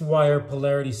 6-wire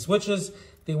polarity switches.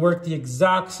 They work the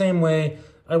exact same way.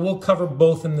 I will cover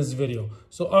both in this video.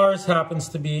 So ours happens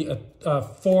to be a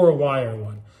 4-wire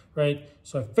one, right?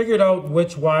 So I figured out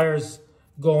which wires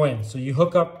go in. So you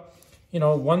hook up, you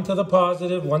know, one to the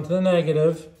positive, one to the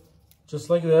negative, just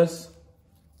like this.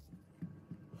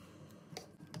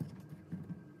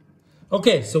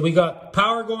 Okay, so we got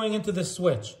power going into the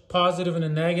switch, positive and a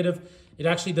negative. It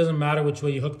actually doesn't matter which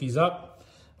way you hook these up.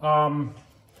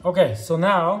 Okay, so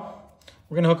now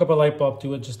we're gonna hook up a light bulb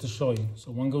to it just to show you.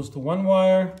 So one goes to one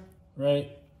wire,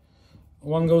 right?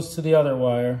 One goes to the other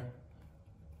wire,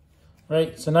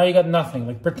 right? So now you got nothing.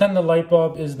 Like pretend the light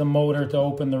bulb is the motor to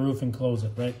open the roof and close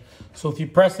it, right? So if you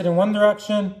press it in one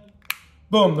direction,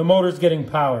 boom, the motor's getting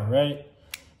power, right?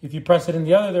 If you press it in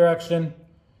the other direction,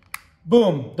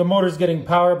 boom, the motor's getting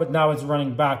power, but now it's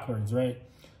running backwards, right?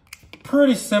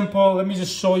 Pretty simple. Let me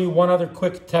just show you one other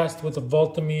quick test with a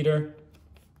voltmeter.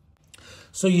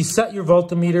 So you set your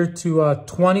voltmeter to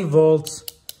 20 volts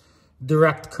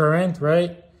direct current,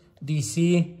 right?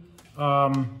 DC,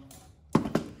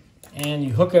 and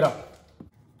you hook it up.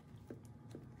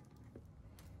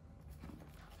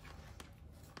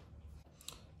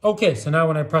 Okay, so now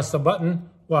when I press the button,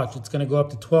 watch, it's gonna go up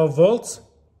to 12 volts.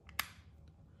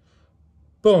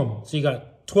 Boom, so you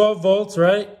got 12 volts,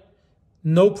 right?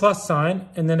 No plus sign.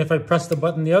 And then if I press the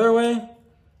button the other way,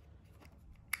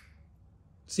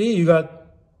 see, you got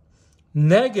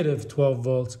negative 12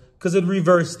 volts because it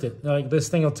reversed it. Like this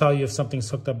thing will tell you if something's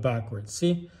hooked up backwards.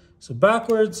 See? So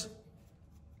backwards,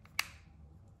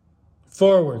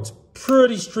 forwards.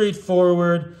 Pretty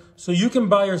straightforward. So you can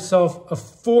buy yourself a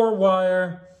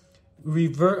 4-wire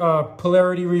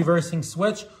polarity reversing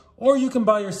switch, or you can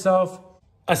buy yourself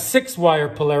a 6-wire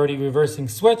polarity reversing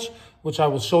switch, which I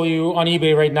will show you on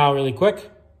eBay right now really quick.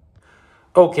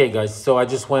 Okay guys, so I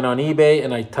just went on eBay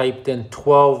and I typed in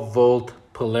 12 volt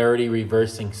polarity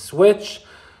reversing switch.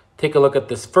 Take a look at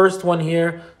this first one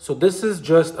here. So this is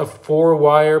just a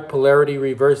 4-wire polarity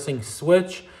reversing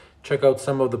switch. Check out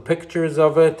some of the pictures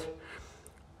of it.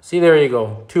 See, there you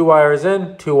go. 2 wires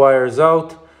in, 2 wires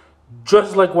out.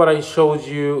 Just like what I showed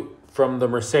you from the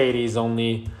Mercedes,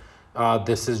 only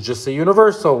this is just a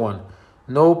universal one.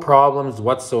 No problems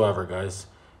whatsoever, guys.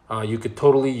 You could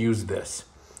totally use this.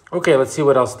 Okay, let's see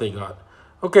what else they got.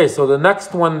 Okay, so the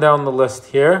next one down the list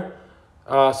here.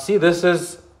 See, this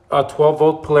is a 12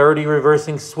 volt polarity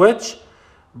reversing switch.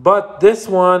 But this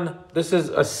one, this is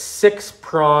a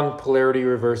 6-prong polarity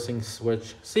reversing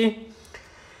switch. See?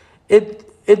 You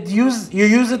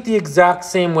use it the exact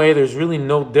same way. There's really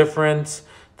no difference.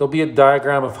 There'll be a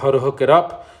diagram of how to hook it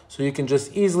up. So you can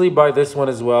just easily buy this one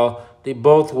as well. They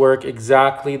both work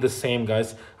exactly the same,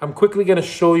 guys. I'm quickly going to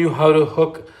show you how to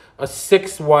hook a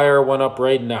 6-wire one up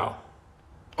right now.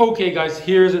 Okay, guys,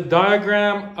 here's a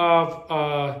diagram of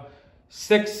a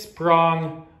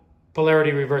 6-prong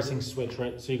polarity reversing switch,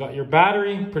 right? So you got your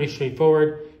battery, pretty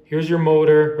straightforward. Here's your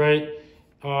motor, right?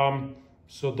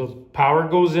 So the power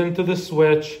goes into the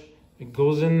switch. It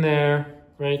goes in there,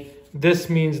 right? This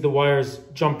means the wire's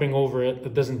jumping over it.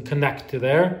 It doesn't connect to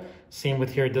there. Same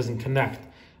with here, it doesn't connect.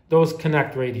 Those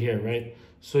connect right here, right?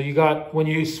 So you got, when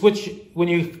you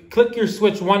click your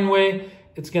switch one way,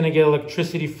 it's gonna get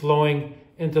electricity flowing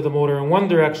into the motor in one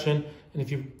direction. And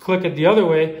if you click it the other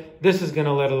way, this is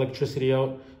gonna let electricity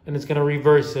out and it's gonna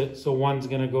reverse it. So one's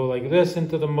gonna go like this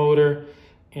into the motor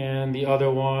and the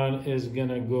other one is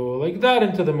gonna go like that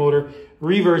into the motor,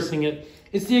 reversing it.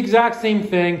 It's the exact same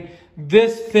thing.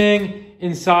 This thing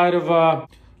inside of a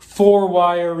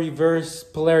 4-wire reverse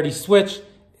polarity switch,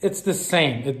 it's the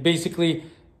same. It basically,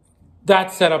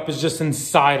 that setup is just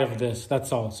inside of this,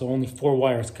 that's all. So only 4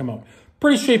 wires come out.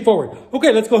 Pretty straightforward.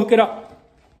 Okay, let's go hook it up.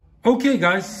 Okay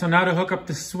guys, so now to hook up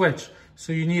the switch.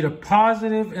 So you need a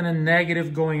positive and a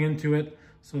negative going into it.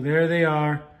 So there they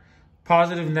are,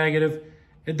 positive, negative.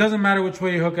 It doesn't matter which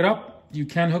way you hook it up. You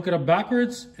can hook it up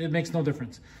backwards. It makes no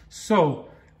difference. So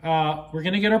we're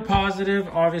gonna get our positive,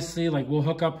 obviously, like we'll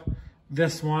hook up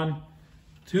this one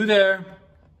to there.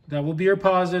 That will be our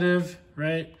positive,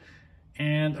 right?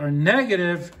 And our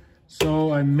negative,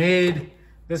 so I made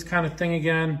this kind of thing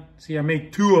again. See, I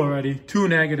made two already, two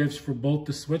negatives for both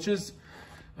the switches,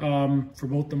 for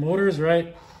both the motors,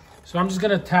 right? So I'm just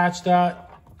gonna attach that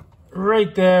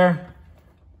right there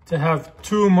to have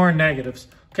two more negatives.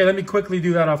 Okay, let me quickly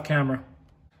do that off camera.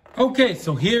 Okay,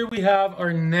 so here we have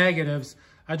our negatives.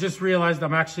 I just realized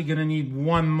I'm actually gonna need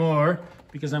one more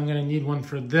because I'm gonna need one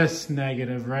for this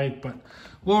negative, right? But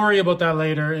we'll worry about that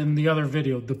later in the other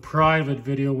video, the private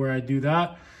video where I do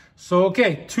that. So,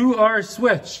 okay, to our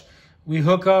switch, we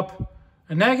hook up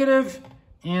a negative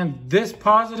and this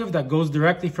positive that goes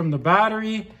directly from the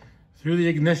battery through the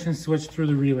ignition switch through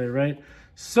the relay, right?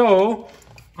 So,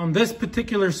 on this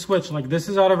particular switch, like this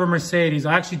is out of a Mercedes,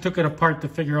 I actually took it apart to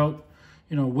figure out,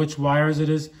 you know, which wires it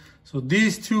is. So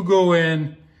these two go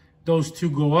in, those two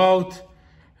go out.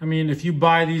 I mean, if you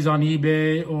buy these on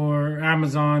eBay or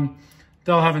Amazon,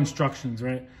 they'll have instructions,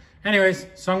 right? Anyways,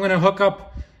 so I'm gonna hook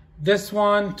up this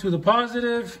one to the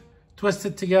positive, twist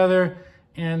it together,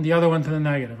 and the other one to the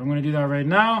negative. I'm gonna do that right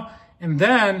now. And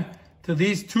then to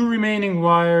these two remaining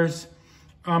wires,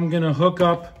 I'm gonna hook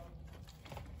up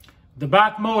the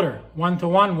back motor, one to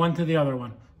one, one to the other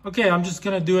one. Okay, I'm just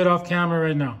gonna do it off camera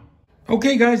right now.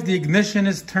 Okay guys, the ignition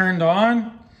is turned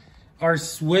on. Our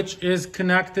switch is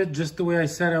connected just the way I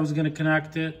said I was gonna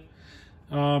connect it.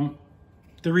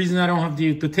 The reason I don't have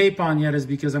the tape on yet is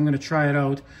because I'm gonna try it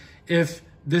out. If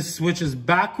this switch is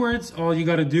backwards, all you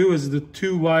gotta do is the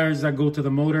two wires that go to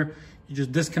the motor, you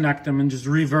just disconnect them and just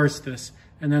reverse this,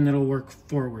 and then it'll work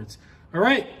forwards. All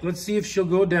right, let's see if she'll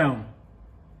go down.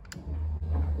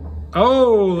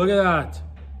 Oh, look at that.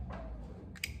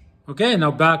 Okay,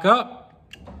 now back up.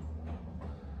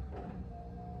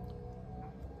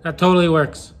 That totally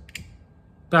works.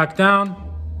 Back down.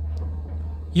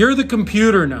 You're the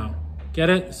computer now. Get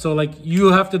it? So like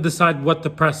you have to decide what to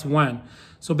press when.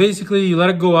 So basically you let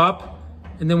it go up,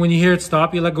 and then when you hear it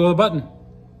stop, you let go of the button.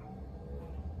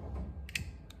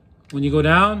 When you go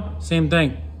down, same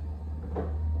thing.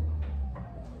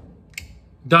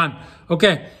 Done.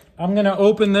 Okay, I'm gonna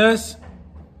open this.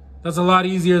 That's a lot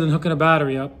easier than hooking a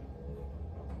battery up.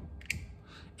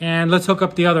 And let's hook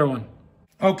up the other one.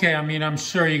 Okay, I mean, I'm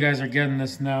sure you guys are getting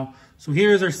this now. So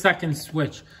here's our second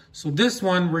switch. So this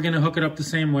one, we're gonna hook it up the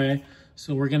same way.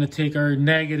 So we're gonna take our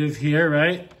negative here,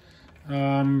 right?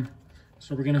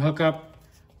 So we're gonna hook up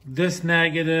this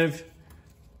negative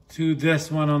to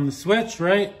this one on the switch,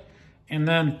 right? And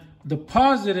then the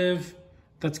positive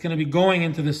that's gonna be going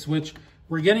into the switch,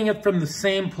 we're getting it from the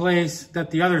same place that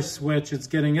the other switch is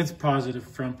getting its positive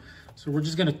from. So we're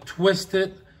just gonna twist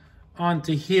it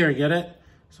onto here, get it?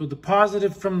 So the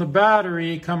positive from the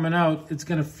battery coming out, it's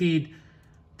gonna feed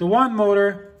the one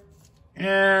motor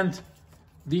and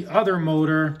the other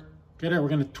motor. Get it? We're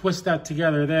gonna twist that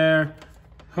together there,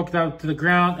 hook that to the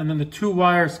ground, and then the two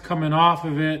wires coming off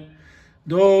of it,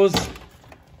 those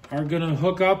are gonna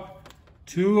hook up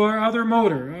to our other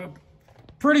motor.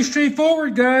 Pretty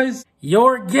straightforward, guys.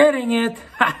 You're getting it.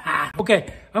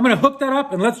 Okay, I'm gonna hook that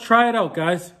up and let's try it out,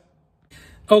 guys.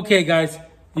 Okay, guys.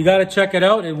 You gotta check it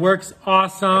out. It works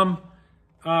awesome.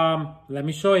 Let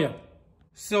me show you.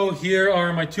 So here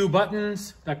are my two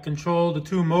buttons that control the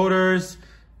two motors.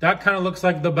 That kind of looks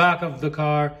like the back of the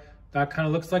car. That kind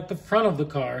of looks like the front of the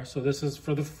car. So this is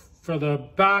for the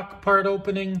back part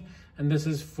opening, and this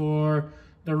is for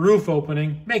the roof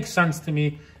opening. Makes sense to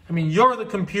me. I mean, you're the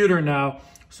computer now,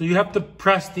 so you have to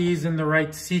press these in the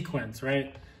right sequence,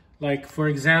 right? Like for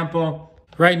example,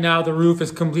 right now, the roof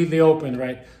is completely open,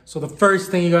 right? So the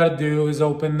first thing you gotta do is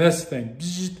open this thing.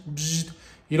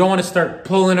 You don't wanna start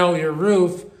pulling out your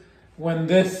roof when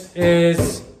this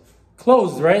is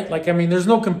closed, right? Like, I mean, there's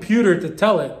no computer to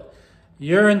tell it.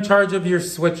 You're in charge of your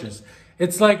switches.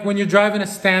 It's like when you're driving a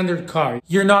standard car.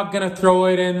 You're not gonna throw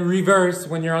it in reverse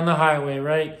when you're on the highway,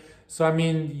 right? So, I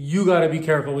mean, you gotta be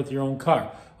careful with your own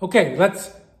car. Okay,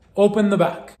 let's open the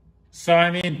back. So,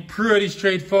 I mean, pretty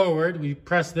straightforward. We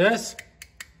press this.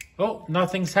 Oh,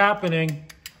 nothing's happening.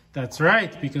 That's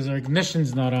right, because our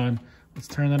ignition's not on. Let's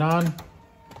turn it on.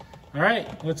 All right,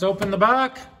 let's open the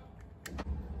back.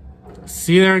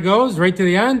 See, there it goes, right to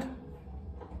the end.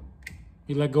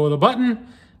 You let go of the button.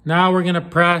 Now we're gonna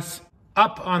press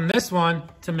up on this one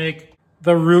to make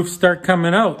the roof start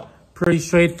coming out. Pretty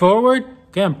straightforward.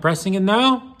 Okay, I'm pressing it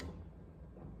now.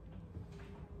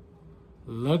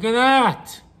 Look at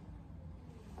that.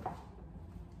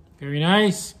 Very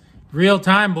nice. Real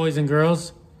time, boys and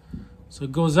girls. So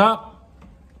it goes up.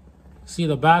 See,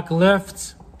 the back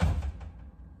lifts.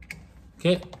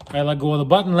 Okay, I let go of the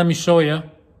button. Let me show you.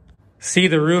 See,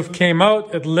 the roof came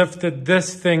out. It lifted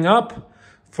this thing up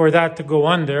for that to go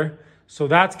under. So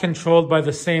that's controlled by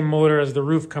the same motor as the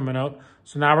roof coming out.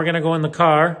 So now we're gonna go in the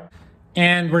car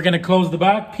and we're gonna close the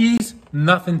back piece.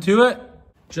 Nothing to it,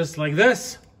 just like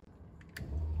this.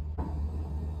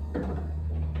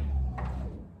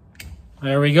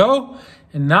 There we go.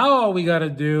 And now all we gotta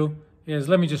do is,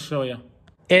 let me just show you,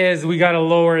 is we gotta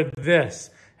lower this.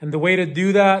 And the way to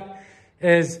do that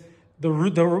is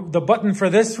the button for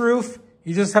this roof,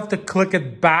 you just have to click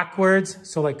it backwards.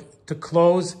 So like to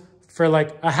close for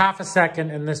like a half a second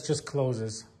and this just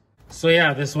closes. So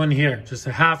yeah, this one here, just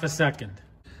a half a second.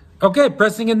 Okay,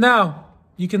 pressing it now.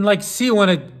 You can like see when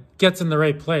it gets in the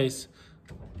right place.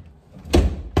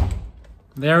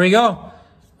 There we go.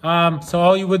 So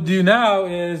all you would do now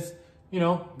is, you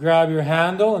know, grab your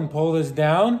handle and pull this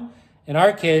down. In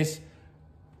our case,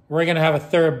 we're gonna have a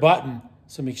third button.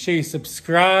 So make sure you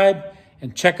subscribe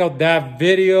and check out that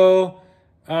video.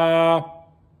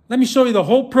 Let me show you the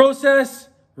whole process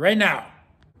right now.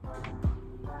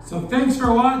 So thanks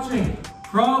for watching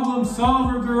Problem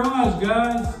Solver Garage,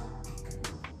 guys.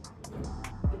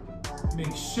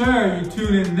 Make sure you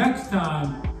tune in next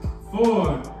time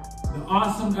for the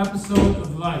awesome episode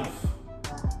of life.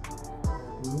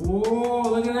 Whoa,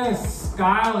 look at this,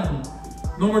 styling.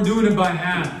 No more doing it by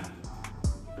hand.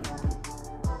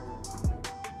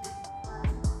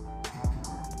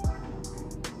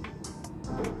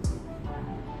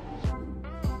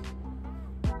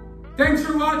 Thanks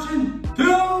for watching.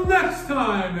 Till next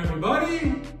time,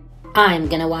 everybody. I'm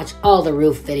gonna watch all the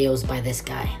roof videos by this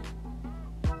guy.